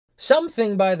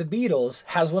Something by the Beatles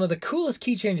has one of the coolest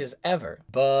key changes ever.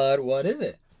 But what is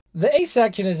it? The A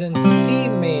section is in C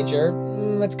major.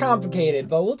 It's complicated,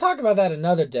 but we'll talk about that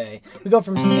another day. We go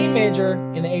from C major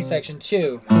in the A section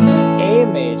to A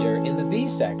major in the B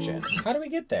section. How do we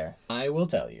get there? I will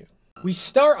tell you. We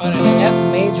start on an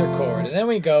F major chord, and then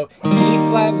we go E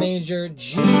flat major,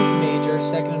 G major,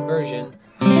 second inversion,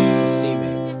 to C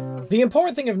major. The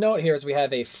important thing of note here is we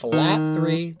have a flat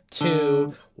 3,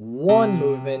 2, 1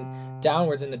 movement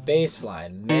downwards in the bass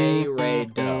line, me, re,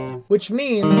 do, which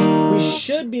means we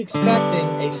should be expecting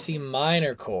a C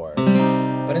minor chord.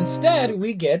 But instead,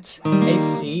 we get a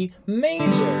C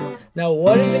major. Now,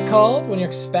 what is it called when you're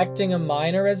expecting a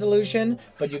minor resolution,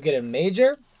 but you get a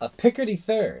major? A Picardy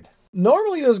third.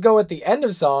 Normally those go at the end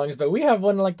of songs, but we have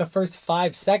one in like the first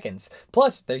 5 seconds.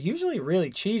 Plus, they're usually really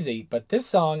cheesy, but this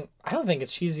song, I don't think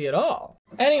it's cheesy at all.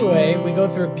 Anyway, we go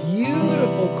through a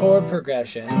beautiful chord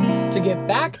progression to get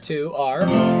back to our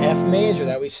F major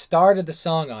that we started the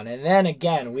song on. And then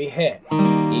again, we hit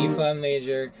E flat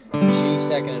major, G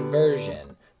second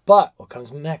inversion. But what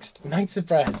comes next might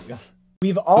surprise you.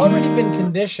 We've already been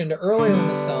conditioned earlier in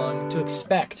the song to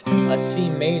expect a C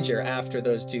major after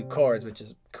those 2 chords, which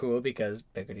is cool because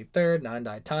Picardy third,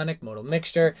 non-diatonic, modal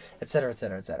mixture, etc.,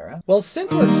 etc., etc. Well,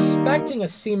 since we're expecting a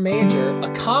C major,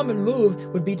 a common move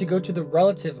would be to go to the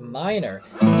relative minor,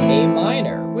 A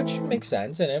minor, which makes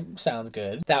sense and it sounds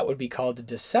good. That would be called a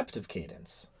deceptive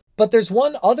cadence. But there's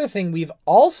one other thing we've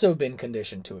also been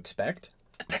conditioned to expect,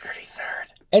 the Picardy third.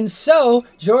 And so,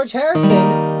 George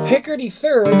Harrison Picardy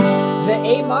thirds the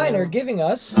A minor, giving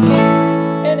us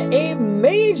an A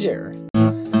major.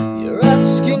 You're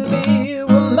asking me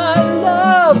will my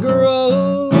love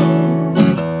grow?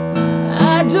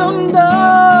 I don't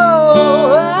know.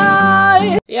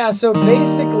 Yeah, so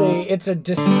basically, it's a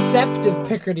deceptive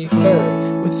Picardy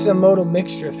third with some modal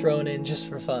mixture thrown in just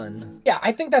for fun. Yeah,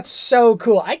 I think that's so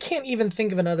cool. I can't even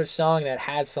think of another song that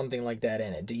has something like that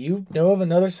in it. Do you know of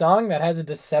another song that has a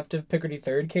deceptive Picardy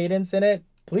third cadence in it?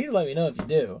 Please let me know if you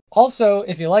do. Also,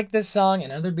 if you like this song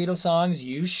and other Beatles songs,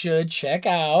 you should check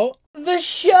out the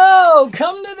show.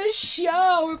 Come to the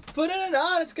show. We're putting it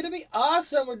on. It's going to be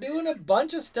awesome. We're doing a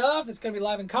bunch of stuff. It's going to be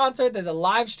live in concert. There's a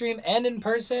live stream and in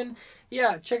person.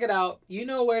 Yeah, check it out. You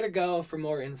know where to go for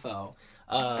more info.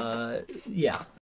 Yeah.